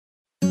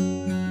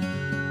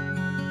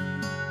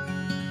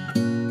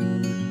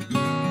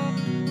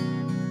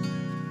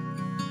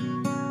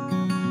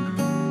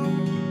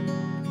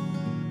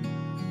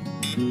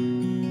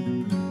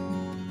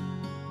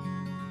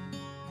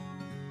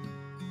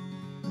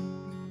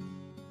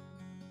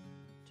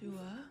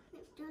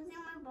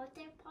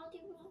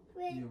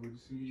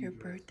Your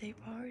birthday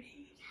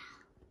party?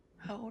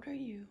 How old are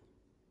you?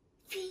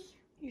 3.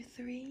 You're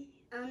 3?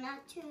 I'm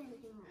not 2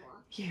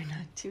 anymore. You're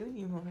not 2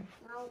 anymore.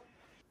 No.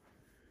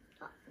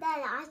 Dad,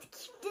 I have to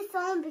keep this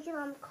on because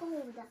I'm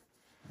cold.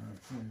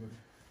 Alright, come on,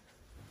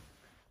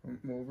 buddy.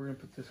 Well, we're gonna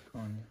put this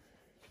on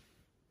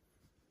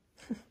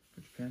you. Put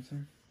your pants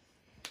on.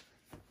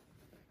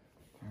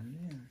 Calm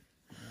down.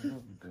 I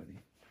love you, buddy.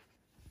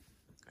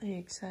 Are you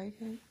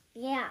excited?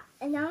 Yeah,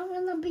 and I'm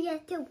gonna be a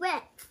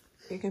T-Rex.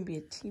 You're gonna be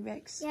a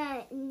T-Rex?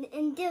 Yeah,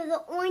 and there's an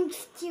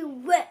orange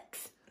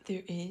T-Rex.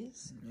 There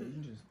is? Yeah, you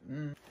can just.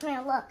 Hey,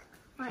 look.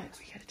 Right,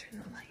 we gotta turn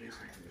the light on.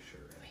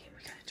 Wait,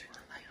 we gotta turn the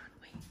light on.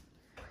 Wait.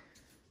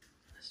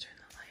 Let's turn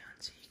the light on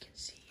so you can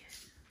see it.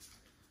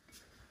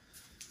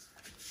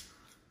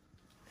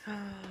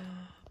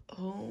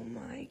 Oh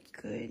my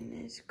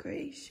goodness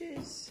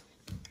gracious.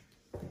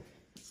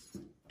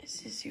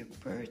 Is this your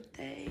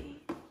birthday?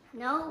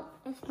 No,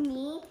 it's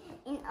me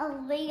and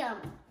Aaliyah.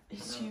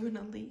 It's you and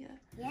Aaliyah?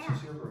 Yeah.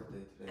 It's your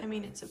birthday today. I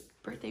mean, it's a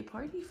birthday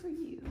party for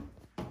you.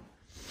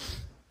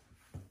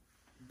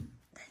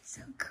 That's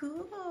so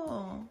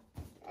cool.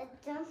 A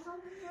jump on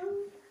the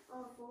roof,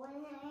 or boy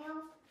nail.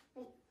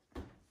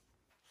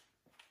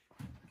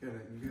 You gotta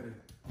get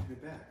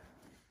it back.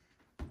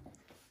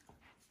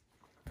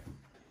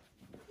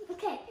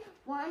 Okay,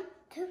 1,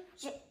 2,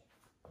 3.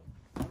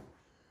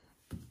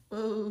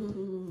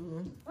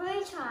 Ooh. Let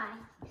me try.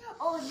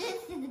 Oh,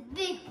 this is the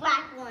big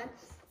black one.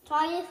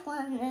 Try this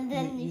one and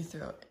then You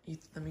throw it.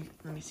 Let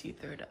me see you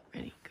throw it up.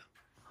 Ready? Go.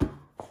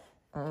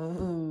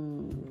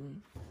 Oh.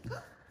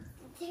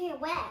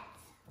 T-Rex.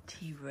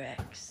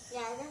 T-Rex.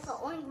 Yeah, that's the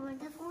orange one.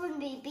 That's one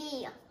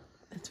baby.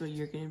 That's what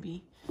you're gonna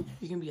be?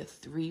 You're gonna be a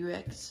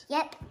 3-Rex?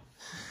 Yep.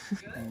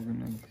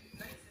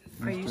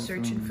 Are you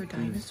searching for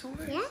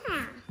dinosaurs?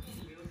 Yeah.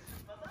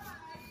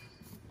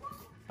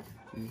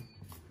 See?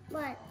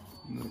 What?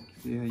 Look,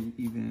 see how you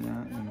even it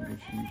out and we're going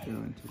to go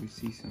until we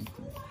see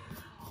something.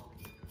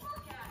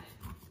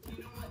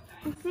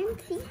 I'm going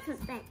to see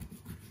something.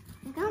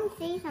 I'm going to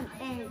see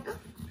something.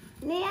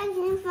 Maybe I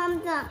can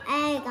find some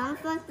eggs. I'm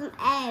find some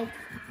eggs.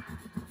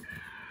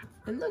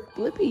 And look,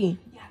 Blippi.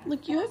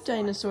 Look, you have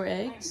dinosaur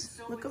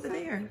eggs. Look over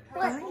there,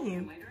 behind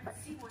you,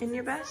 in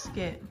your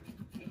basket.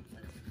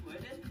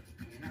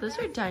 Those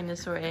are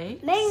dinosaur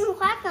eggs. Maybe you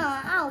crack them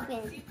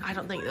open. I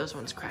don't think those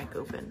ones crack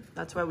open.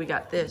 That's why we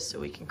got this, so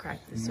we can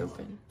crack this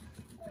open.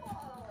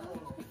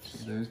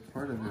 There's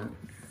part of it.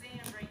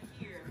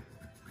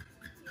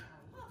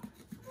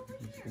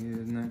 You see,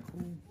 isn't that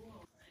cool?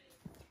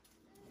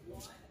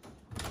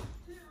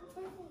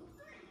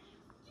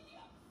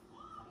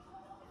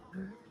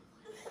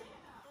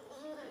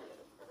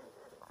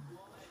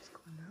 She's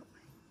going that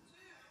way.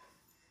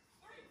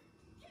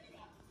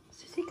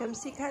 Susie, come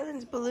see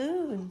Kylen's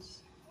balloons.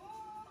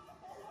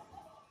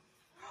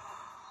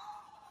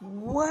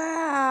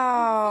 Wow!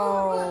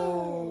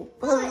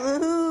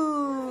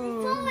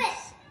 Balloons! Move it.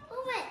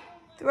 Move it.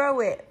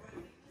 Throw it.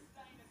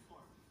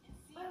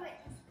 Move it.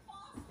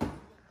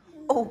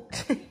 Oh.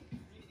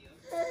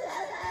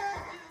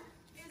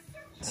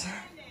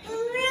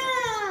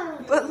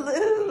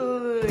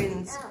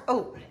 Balloons.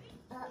 Oh.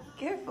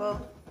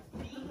 Careful.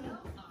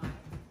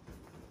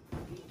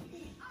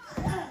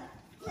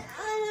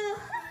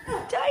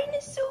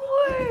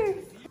 Dinosaur.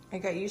 I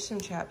got you some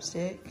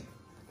chapstick.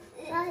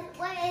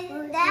 What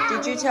is that?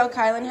 Did you tell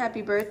Kylen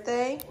happy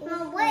birthday?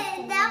 No, what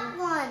is that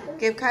one?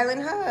 Give Kylen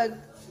a hug.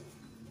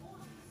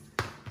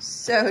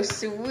 So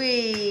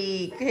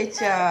sweet. Good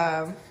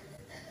job.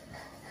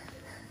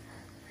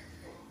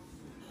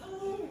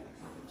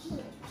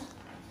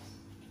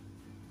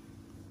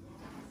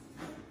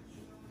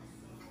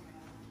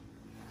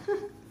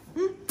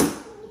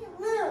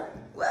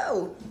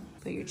 Whoa.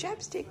 Put your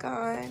chapstick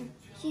on.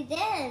 She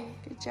did.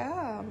 Good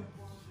job.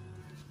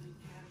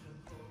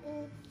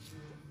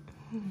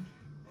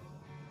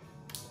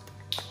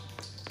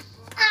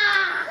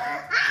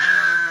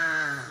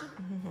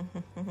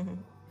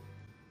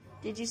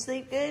 Did you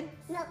sleep good?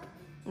 Nope.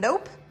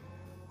 Nope?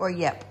 Or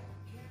yep?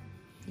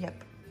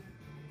 Yep.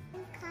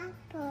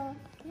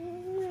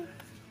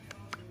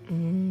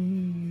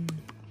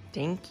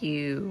 Thank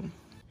you.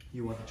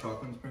 You want the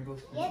chocolate and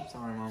sprinkles? Yep.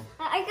 Sorry, Mom.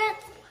 I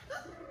got.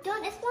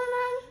 Don't this one,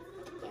 Mom?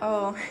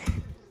 Oh.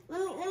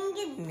 Let me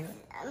get Mom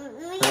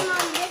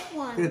this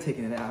one. Could have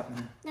taken it out.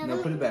 No,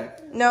 put it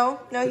back. No,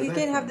 Put it you back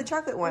can for have me. the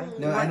chocolate one.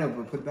 No, I know,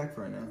 but put it back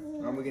for right now.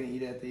 Are we gonna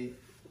eat it at the?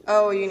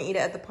 Oh, you're gonna eat it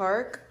at the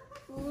park?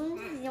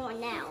 No one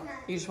now.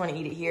 You just want to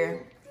eat it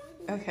here?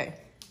 Okay.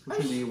 Which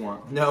one do you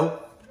want? No.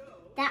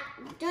 That.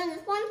 Doing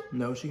this one?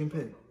 No, she can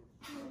pick.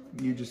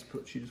 You just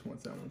put. She just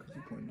wants that one because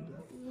you pointed it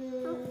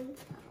out.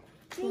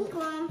 Pink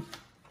one.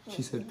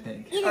 She said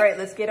pink. All right,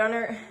 let's get on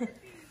our.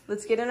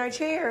 Let's get in our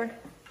chair.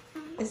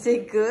 Is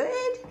it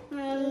good? I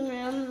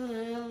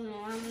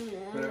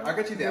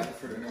got you the apple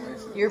fruit anyway.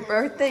 So. Your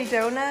birthday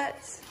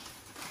donuts?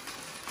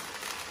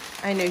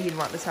 I knew he'd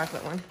want the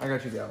chocolate one. I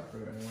got you the apple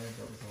fruit anyway.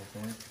 That was the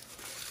whole point.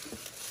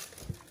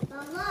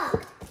 But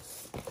look.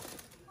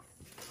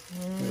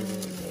 They're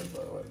really good,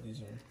 by the way.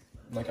 These are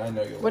like I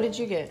know you'll. What did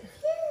you get?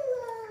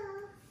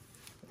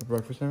 A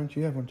breakfast sandwich?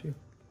 You have one too.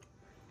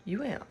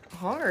 You went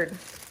hard.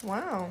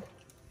 Wow.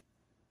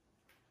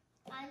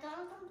 I don't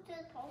come to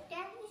the park. Do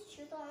you have your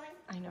shoes on?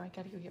 I know, I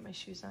gotta go get my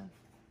shoes on.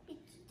 Do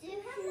you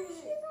have your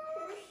shoes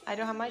on? I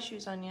don't have my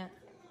shoes on yet.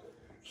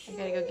 I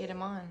gotta go get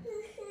them on.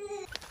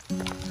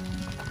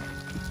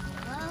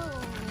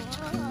 Whoa.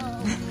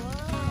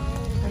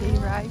 Are you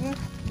riding? Yep,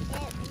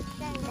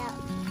 stand up.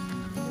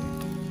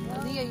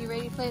 Leah, you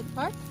ready to play at the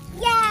park?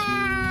 Yeah!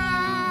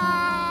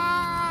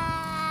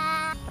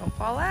 Don't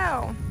fall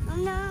out.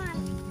 I'm not.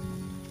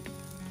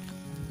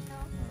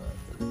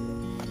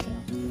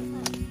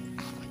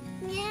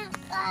 Yeah.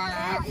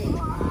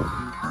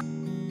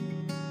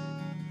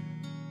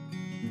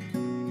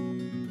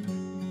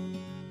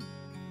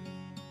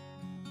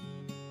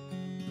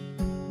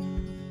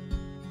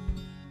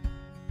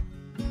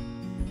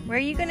 Where are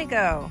you gonna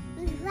go?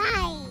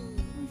 Right.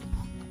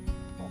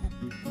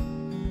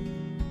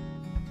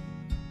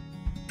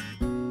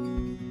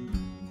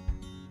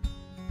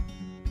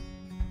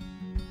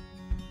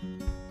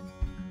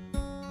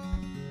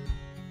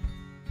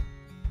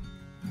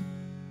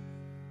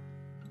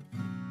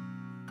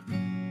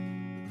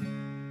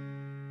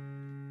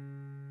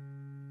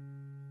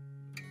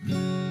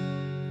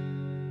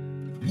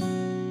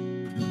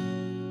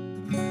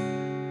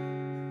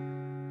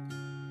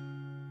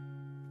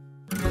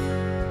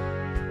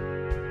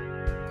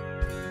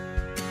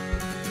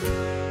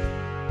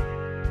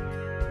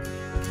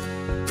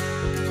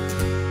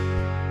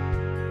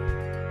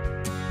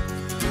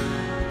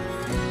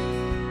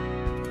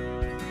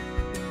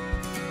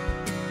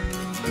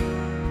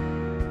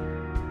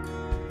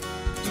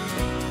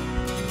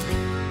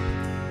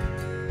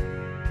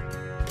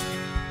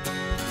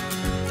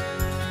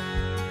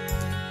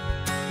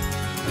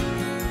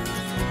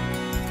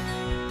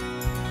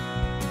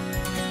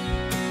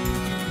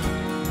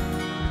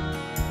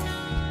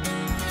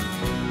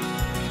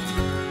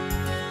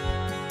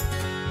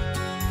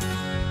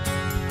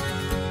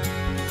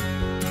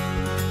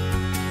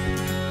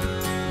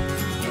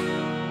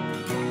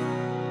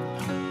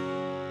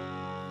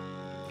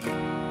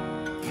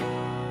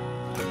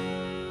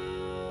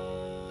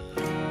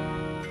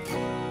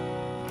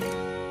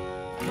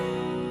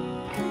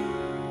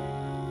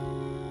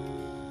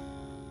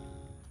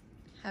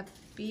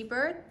 Happy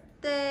birthday!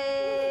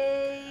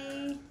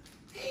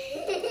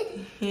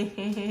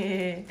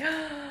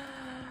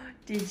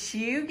 Did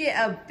you get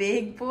a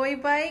big boy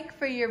bike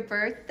for your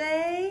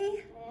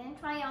birthday?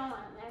 Try on.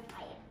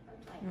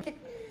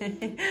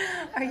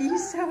 Are you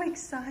so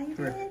excited?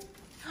 What?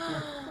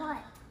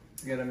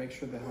 You gotta make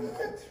sure the helmet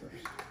fits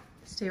first.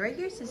 Stay right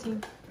here,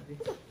 Sissy.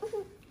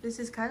 This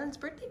is Kylen's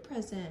birthday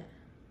present.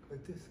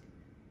 Like this.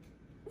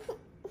 So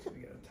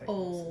you gotta tighten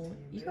Oh,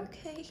 this you in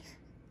okay?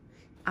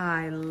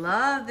 I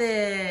love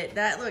it.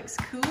 That looks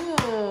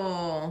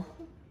cool.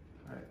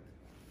 Alright.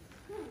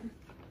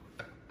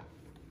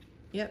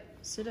 Yep,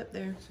 sit up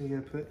there. So you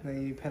gotta put, now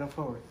you pedal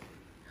forward.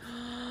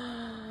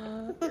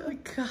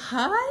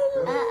 Kylen!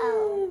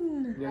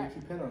 You gotta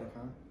keep pedaling,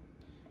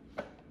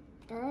 huh?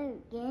 Go,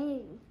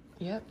 go.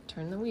 Yep,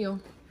 turn the wheel.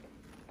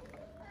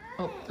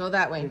 Oh, go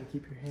that You way. gotta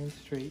keep your hands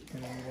straight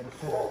and then you gotta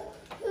pedal.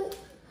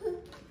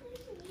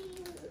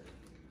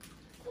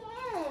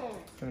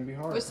 It's gonna be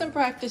hard. With some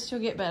practice, you'll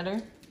get better.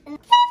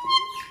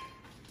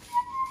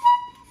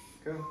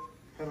 Go,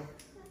 pedal.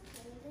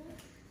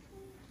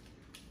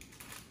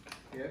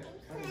 Yeah,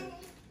 kind of.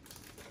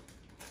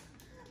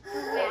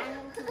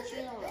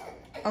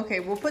 Okay,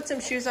 we'll put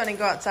some shoes on and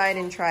go outside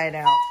and try it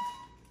out.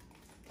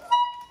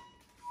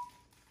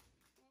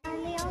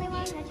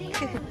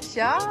 Good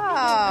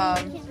job.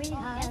 So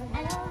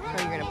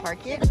you're gonna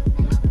park it?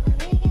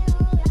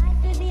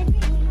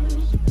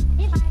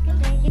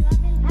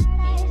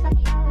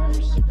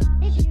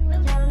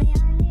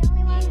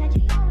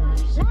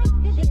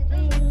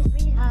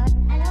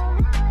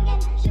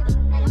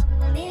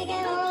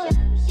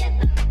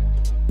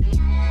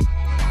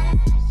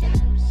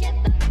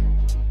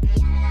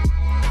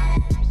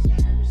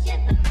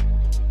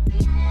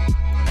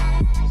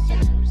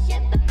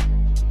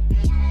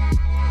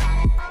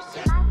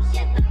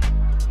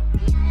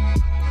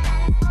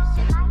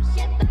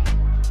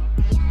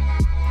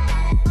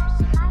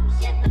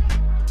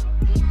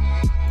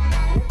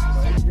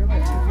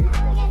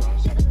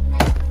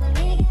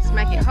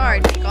 Smack it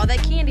hard. Make all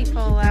that candy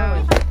fall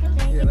out.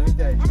 Yeah, let me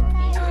try.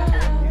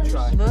 You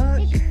try.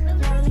 Look. You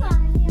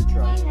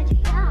try.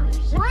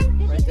 Right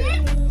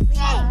there.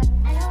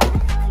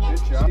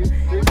 Good job.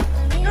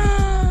 Keep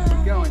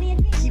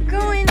going. Keep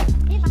going.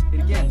 Hit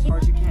again as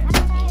hard as you can. As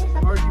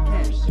hard as you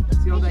can.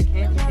 See all that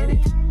candy? Hit it.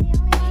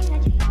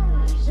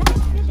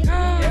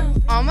 Yep.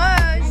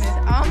 Almost.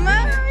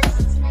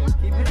 Almost.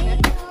 Keep hitting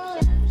it.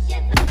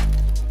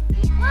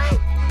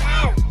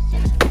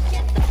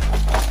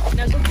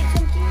 Now go get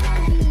some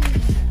candy.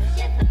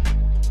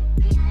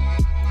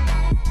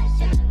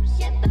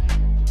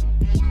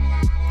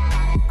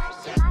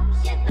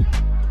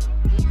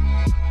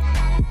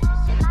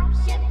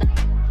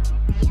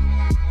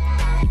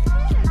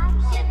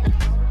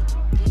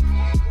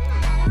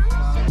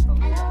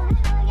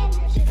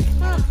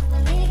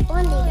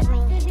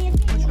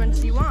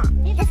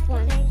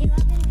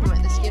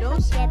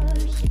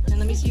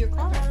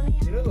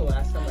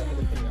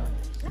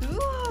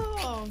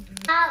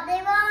 Happy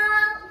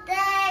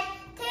birthday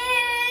to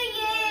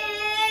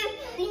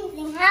you.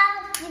 Sing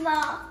happy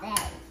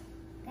birthday.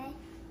 Okay?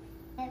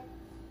 Okay,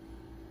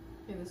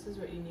 this is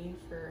what you need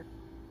for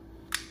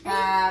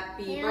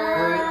happy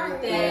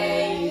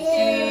birthday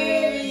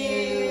to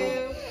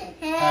you.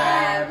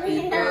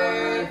 Happy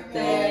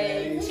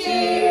birthday to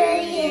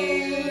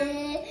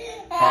you.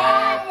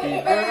 Happy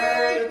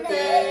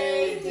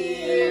birthday,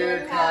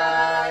 dear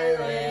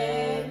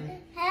Kylen.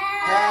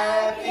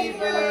 Happy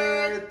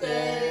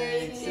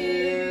birthday to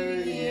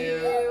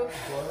you.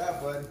 Blow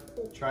that, bud.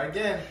 Try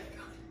again.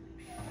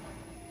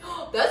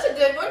 That's a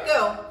good one.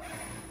 Go.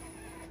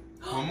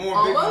 One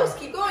more. Big Almost.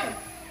 one. Keep going.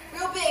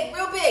 Real big.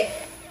 Real big.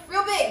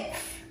 Real big.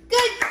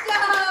 Good job.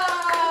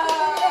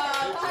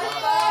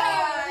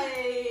 High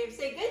five.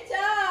 Say good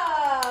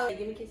job. Give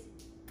me a kiss.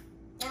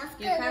 That's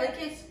Give Kylen a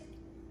kiss.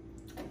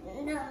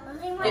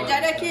 No, Give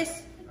Dad a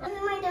kiss. what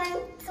am I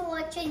doing to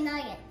watch a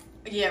nugget?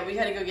 Yeah, we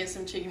gotta go get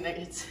some chicken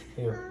nuggets.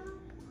 Here.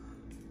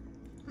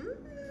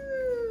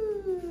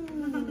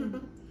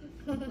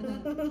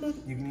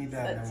 You can eat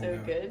that. That's and then so we'll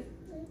go. good.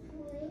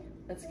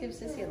 Let's give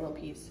Sissy a little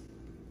piece.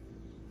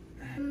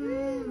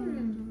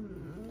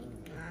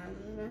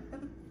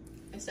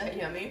 Is that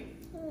yummy?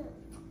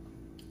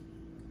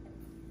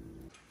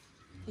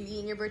 You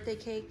eating your birthday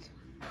cake?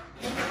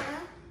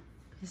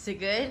 Is it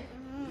good?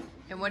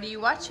 And what are you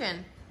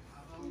watching?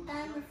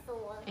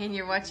 Dinosaur. And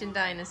you're watching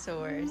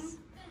dinosaurs.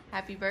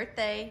 Happy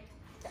birthday.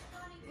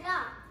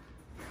 Yeah.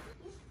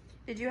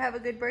 Did you have a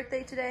good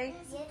birthday today?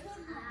 Yes.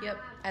 Yep.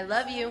 I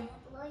love you.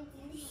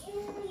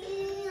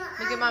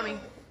 Look at mommy.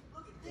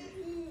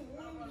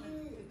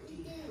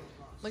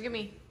 Look at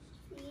me.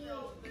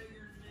 Look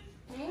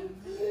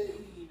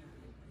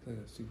at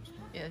that super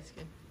smart. Yeah, that's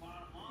good.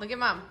 Look at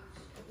mom.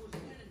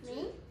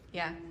 Me?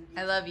 Yeah.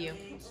 I love you. I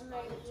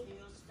love you.